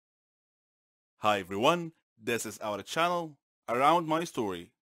Hi everyone, this is our channel, Around My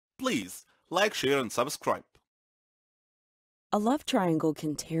Story. Please like, share and subscribe. A love triangle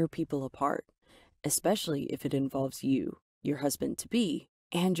can tear people apart, especially if it involves you, your husband-to-be,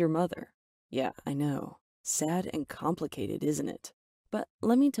 and your mother. Yeah, I know. Sad and complicated, isn't it? But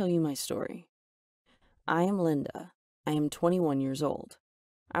let me tell you my story. I am Linda. I am 21 years old.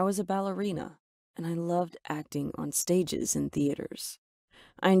 I was a ballerina, and I loved acting on stages and theaters.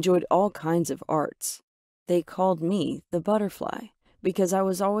 I enjoyed all kinds of arts. They called me the butterfly because I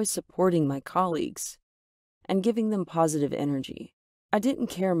was always supporting my colleagues and giving them positive energy. I didn't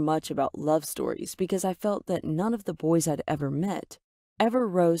care much about love stories because I felt that none of the boys I'd ever met ever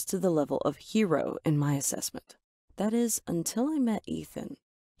rose to the level of hero in my assessment. That is, until I met Ethan.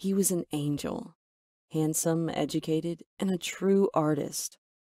 He was an angel, handsome, educated, and a true artist.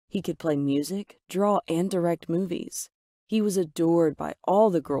 He could play music, draw, and direct movies. He was adored by all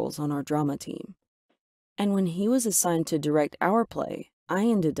the girls on our drama team. And when he was assigned to direct our play, I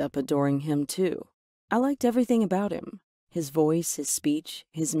ended up adoring him too. I liked everything about him. His voice, his speech,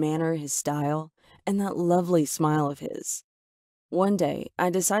 his manner, his style, and that lovely smile of his. One day, I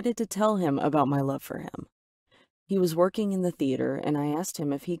decided to tell him about my love for him. He was working in the theater, and I asked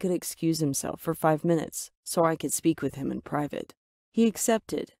him if he could excuse himself for 5 minutes so I could speak with him in private. He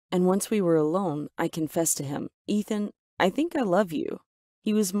accepted, and once we were alone, I confessed to him, "Ethan, I think I love you."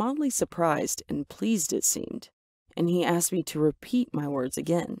 He was mildly surprised and pleased, it seemed, and he asked me to repeat my words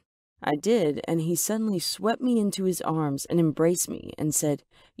again. I did, and he suddenly swept me into his arms and embraced me and said,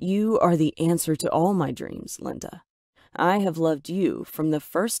 "You are the answer to all my dreams, Linda. I have loved you from the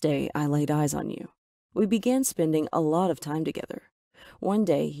first day I laid eyes on you." We began spending a lot of time together. One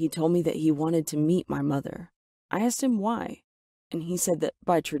day, he told me that he wanted to meet my mother. I asked him why, and he said that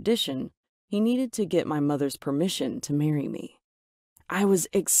by tradition, he needed to get my mother's permission to marry me. I was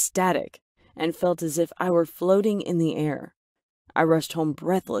ecstatic and felt as if I were floating in the air. I rushed home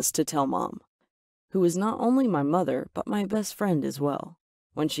breathless to tell Mom, who was not only my mother, but my best friend as well.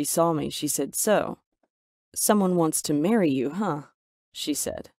 When she saw me, she said, "So, someone wants to marry you, huh?" she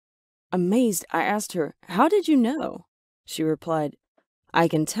said. Amazed, I asked her, "How did you know?" She replied, "I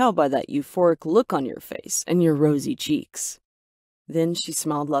can tell by that euphoric look on your face and your rosy cheeks." Then she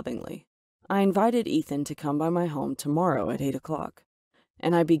smiled lovingly. I invited Ethan to come by my home tomorrow at 8 o'clock,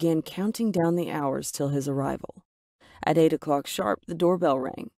 and I began counting down the hours till his arrival. At 8 o'clock sharp, the doorbell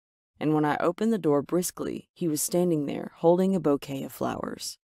rang, and when I opened the door briskly, he was standing there holding a bouquet of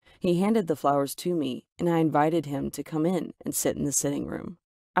flowers. He handed the flowers to me, and I invited him to come in and sit in the sitting room.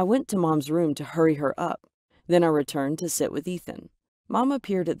 I went to Mom's room to hurry her up. Then I returned to sit with Ethan. Mom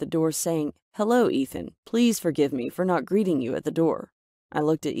appeared at the door saying, "Hello, Ethan. Please forgive me for not greeting you at the door." I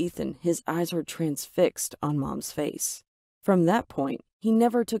looked at Ethan. His eyes were transfixed on Mom's face. From that point, he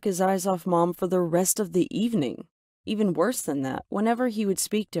never took his eyes off Mom for the rest of the evening. Even worse than that, whenever he would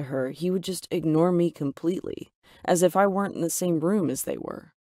speak to her, he would just ignore me completely, as if I weren't in the same room as they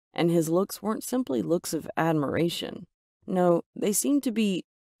were. And his looks weren't simply looks of admiration. No, they seemed to be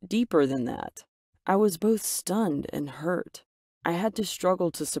deeper than that. I was both stunned and hurt. I had to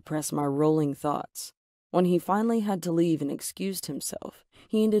struggle to suppress my rolling thoughts. When he finally had to leave and excused himself,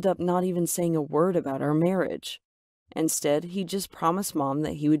 he ended up not even saying a word about our marriage. Instead, he just promised Mom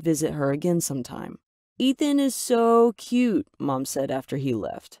that he would visit her again sometime. "Ethan is so cute," Mom said after he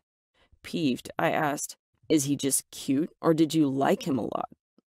left. Peeved, I asked, "Is he just cute, or did you like him a lot?"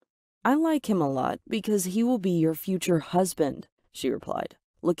 "I like him a lot because he will be your future husband," she replied,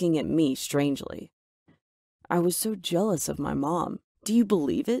 looking at me strangely. I was so jealous of my mom. Do you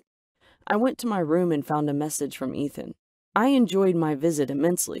believe it? I went to my room and found a message from Ethan. "I enjoyed my visit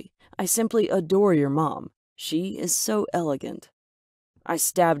immensely. I simply adore your mom. She is so elegant." I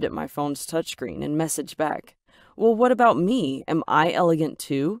stabbed at my phone's touchscreen and messaged back, "Well, what about me? Am I elegant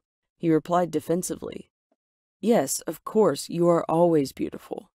too?" He replied defensively, "Yes, of course, you are always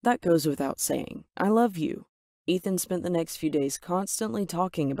beautiful. That goes without saying. I love you." Ethan spent the next few days constantly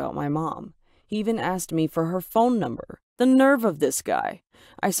talking about my mom. He even asked me for her phone number. The nerve of this guy!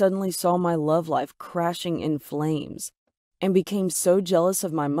 I suddenly saw my love life crashing in flames and became so jealous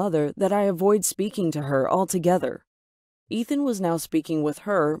of my mother that I avoided speaking to her altogether. Ethan was now speaking with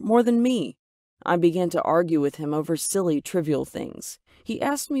her more than me. I began to argue with him over silly, trivial things. He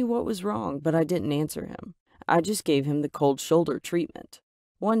asked me what was wrong, but I didn't answer him. I just gave him the cold shoulder treatment.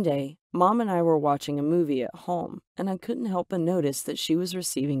 One day, Mom and I were watching a movie at home, and I couldn't help but notice that she was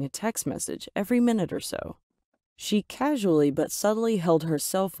receiving a text message every minute or so. She casually but subtly held her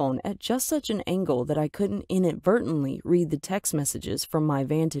cell phone at just such an angle that I couldn't inadvertently read the text messages from my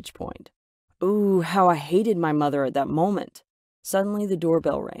vantage point. Ooh, how I hated my mother at that moment. Suddenly the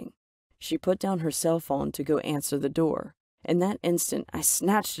doorbell rang. She put down her cell phone to go answer the door. In that instant, I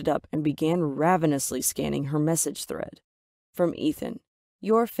snatched it up and began ravenously scanning her message thread. From Ethan,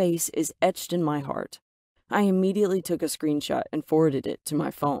 "Your face is etched in my heart." I immediately took a screenshot and forwarded it to my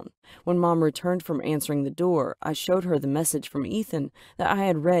phone. When Mom returned from answering the door, I showed her the message from Ethan that I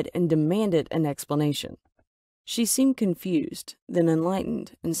had read and demanded an explanation. She seemed confused, then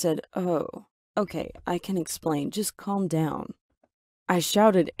enlightened, and said, "Oh, okay, I can explain. Just calm down." I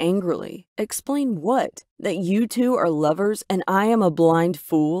shouted angrily, "Explain what? That you two are lovers and I am a blind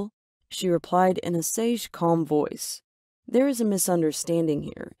fool?" She replied in a sage, calm voice, "There is a misunderstanding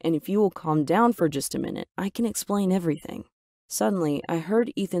here, and if you will calm down for just a minute, I can explain everything." Suddenly, I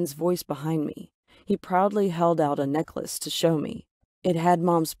heard Ethan's voice behind me. He proudly held out a necklace to show me. It had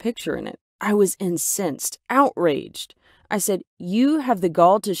Mom's picture in it. I was incensed, outraged. I said, "You have the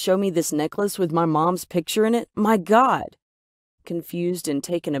gall to show me this necklace with my mom's picture in it? My God!" Confused and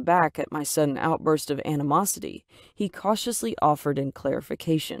taken aback at my sudden outburst of animosity, he cautiously offered in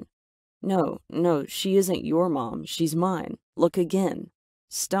clarification. No, she isn't your mom. She's mine. Look again."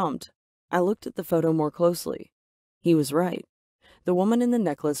 Stumped, I looked at the photo more closely. He was right. The woman in the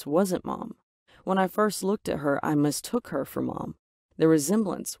necklace wasn't Mom. When I first looked at her, I mistook her for Mom. The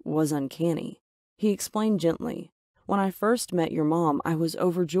resemblance was uncanny. He explained gently, "When I first met your mom, I was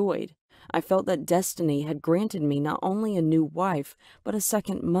overjoyed. I felt that destiny had granted me not only a new wife, but a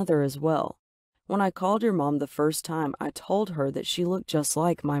second mother as well. When I called your mom the first time, I told her that she looked just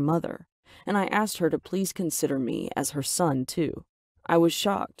like my mother, and I asked her to please consider me as her son, too." I was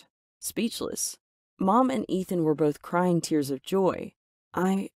shocked, speechless. Mom and Ethan were both crying tears of joy.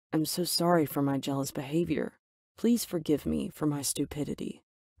 "I am so sorry for my jealous behavior. Please forgive me for my stupidity,"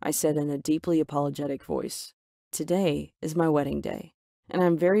 I said in a deeply apologetic voice. "Today is my wedding day, and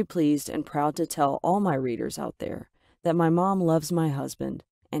I'm very pleased and proud to tell all my readers out there that my mom loves my husband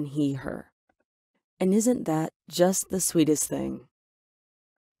and he her." And isn't that just the sweetest thing?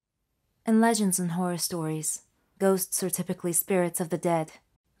 In legends and horror stories, ghosts are typically spirits of the dead,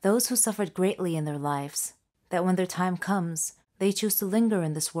 those who suffered greatly in their lives, that when their time comes, they choose to linger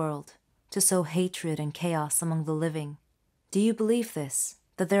in this world, to sow hatred and chaos among the living. Do you believe this,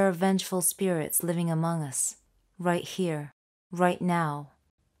 that there are vengeful spirits living among us, right here, right now?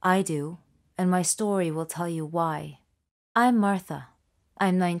 I do, and my story will tell you why. I'm Martha.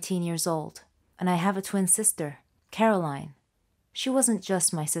 I'm 19 years old, and I have a twin sister, Caroline. She wasn't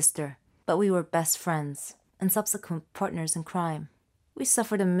just my sister, but we were best friends and subsequent partners in crime. We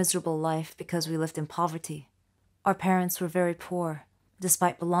suffered a miserable life because we lived in poverty. Our parents were very poor,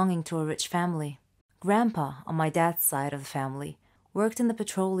 despite belonging to a rich family. Grandpa, on my dad's side of the family, worked in the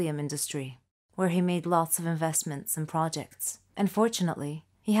petroleum industry, where he made lots of investments and projects. And fortunately,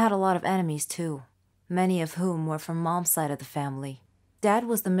 he had a lot of enemies too, many of whom were from Mom's side of the family. Dad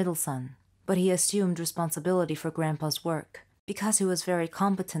was the middle son, but he assumed responsibility for Grandpa's work because he was very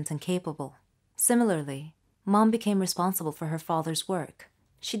competent and capable. Similarly, Mom became responsible for her father's work.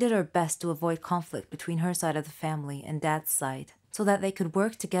 She did her best to avoid conflict between her side of the family and Dad's side, so that they could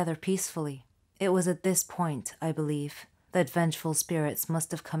work together peacefully. It was at this point, I believe, that vengeful spirits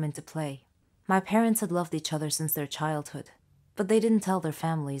must have come into play. My parents had loved each other since their childhood, but they didn't tell their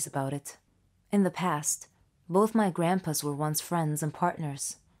families about it. In the past, both my grandpas were once friends and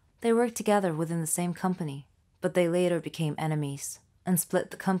partners. They worked together within the same company, but they later became enemies and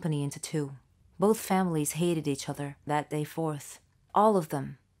split the company into two. Both families hated each other that day forth. All of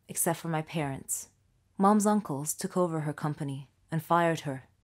them, except for my parents. Mom's uncles took over her company and fired her.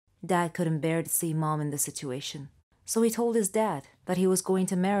 Dad couldn't bear to see Mom in this situation, so he told his dad that he was going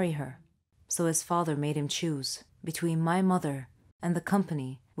to marry her. So his father made him choose between my mother and the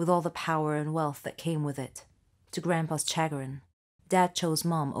company with all the power and wealth that came with it. To Grandpa's chagrin, Dad chose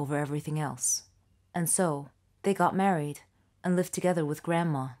Mom over everything else. And so, they got married and lived together with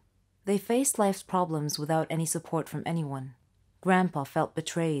Grandma. They faced life's problems without any support from anyone. Grandpa felt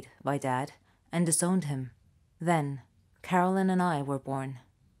betrayed by Dad and disowned him. Then, Carolyn and I were born.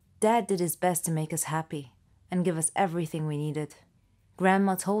 Dad did his best to make us happy and give us everything we needed.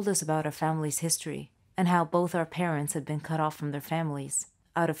 Grandma told us about our family's history and how both our parents had been cut off from their families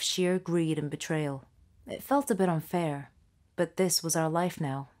out of sheer greed and betrayal. It felt a bit unfair, but this was our life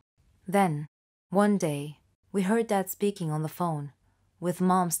now. Then, one day, we heard Dad speaking on the phone, with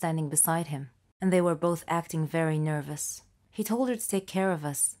Mom standing beside him, and they were both acting very nervous. He told her to take care of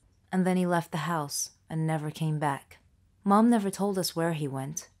us, and then he left the house and never came back. Mom never told us where he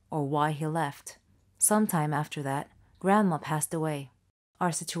went or why he left. Sometime after that, Grandma passed away.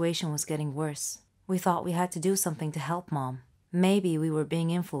 Our situation was getting worse. We thought we had to do something to help Mom. Maybe we were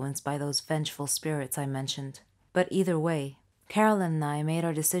being influenced by those vengeful spirits I mentioned. But either way, Carolyn and I made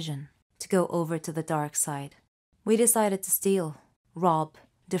our decision to go over to the dark side. We decided to steal, rob,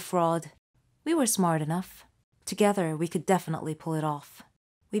 defraud. We were smart enough. Together, we could definitely pull it off.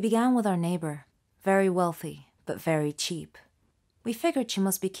 We began with our neighbor, very wealthy, but very cheap. We figured she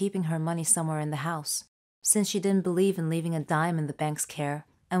must be keeping her money somewhere in the house, since she didn't believe in leaving a dime in the bank's care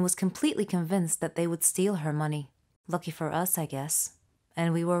and was completely convinced that they would steal her money. Lucky for us, I guess.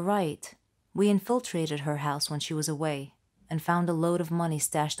 And we were right. We infiltrated her house when she was away and found a load of money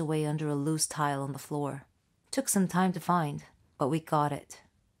stashed away under a loose tile on the floor. Took some time to find, but we got it.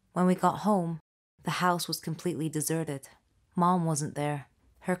 When we got home, the house was completely deserted. Mom wasn't there.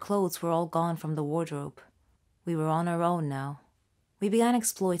 Her clothes were all gone from the wardrobe. We were on our own now. We began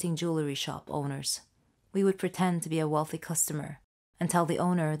exploiting jewelry shop owners. We would pretend to be a wealthy customer and tell the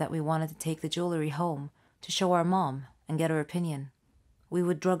owner that we wanted to take the jewelry home to show our mom and get her opinion. We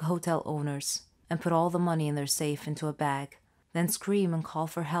would drug hotel owners and put all the money in their safe into a bag, then scream and call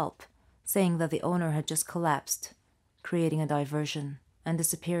for help, saying that the owner had just collapsed, creating a diversion and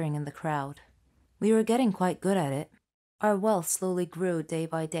disappearing in the crowd. We were getting quite good at it. Our wealth slowly grew day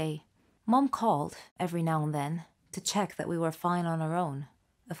by day. Mom called, every now and then, to check that we were fine on our own.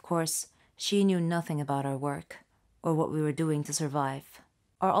 Of course, she knew nothing about our work, or what we were doing to survive.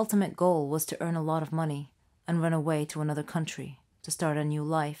 Our ultimate goal was to earn a lot of money and run away to another country to start a new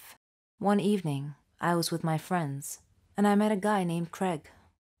life. One evening, I was with my friends, and I met a guy named Craig.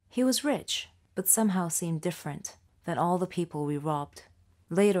 He was rich, but somehow seemed different than all the people we robbed.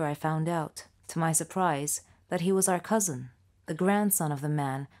 Later I found out, to my surprise, that he was our cousin, the grandson of the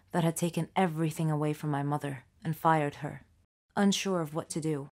man that had taken everything away from my mother and fired her. Unsure of what to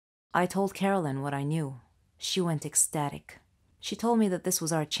do, I told Carolyn what I knew. She went ecstatic. She told me that this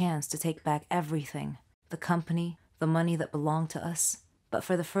was our chance to take back everything, the company, the money that belonged to us. But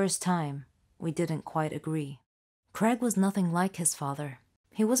for the first time, we didn't quite agree. Craig was nothing like his father.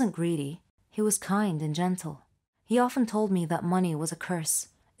 He wasn't greedy. He was kind and gentle. He often told me that money was a curse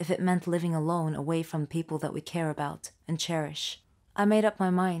if it meant living alone away from people that we care about and cherish. I made up my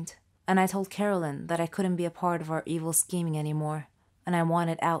mind, and I told Carolyn that I couldn't be a part of our evil scheming anymore, and I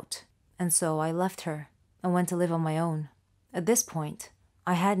wanted out. And so I left her and went to live on my own. At this point,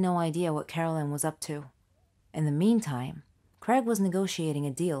 I had no idea what Carolyn was up to. In the meantime, Craig was negotiating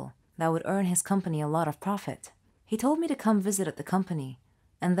a deal that would earn his company a lot of profit. He told me to come visit at the company,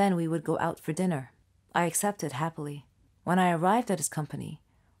 and then we would go out for dinner. I accepted happily. When I arrived at his company,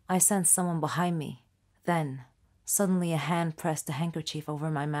 I sensed someone behind me. Then, suddenly a hand pressed a handkerchief over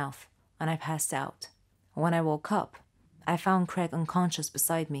my mouth, and I passed out. When I woke up, I found Craig unconscious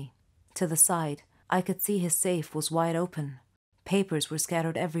beside me. To the side, I could see his safe was wide open. Papers were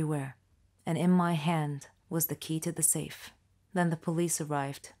scattered everywhere, and in my hand was the key to the safe. Then the police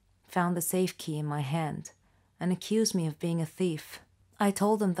arrived, found the safe key in my hand, and accused me of being a thief. I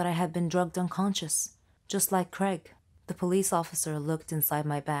told them that I had been drugged unconscious, just like Craig. The police officer looked inside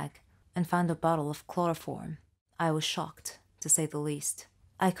my bag and found a bottle of chloroform. I was shocked, to say the least.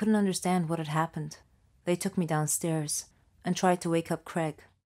 I couldn't understand what had happened. They took me downstairs and tried to wake up Craig.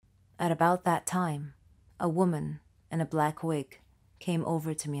 At about that time, a woman in a black wig came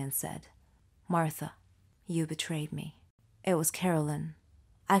over to me and said, "Martha, you betrayed me." It was Carolyn.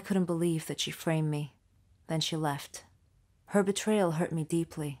 I couldn't believe that she framed me. Then she left. Her betrayal hurt me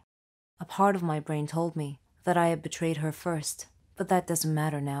deeply. A part of my brain told me that I had betrayed her first, but that doesn't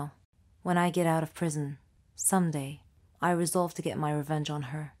matter now. When I get out of prison, someday, I resolved to get my revenge on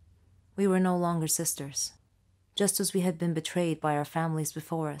her. We were no longer sisters. Just as we had been betrayed by our families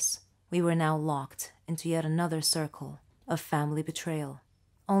before us, we were now locked into yet another circle of family betrayal.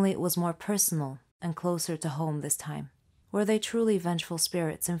 Only it was more personal and closer to home this time. Were they truly vengeful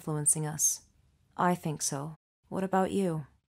spirits influencing us? I think so. What about you?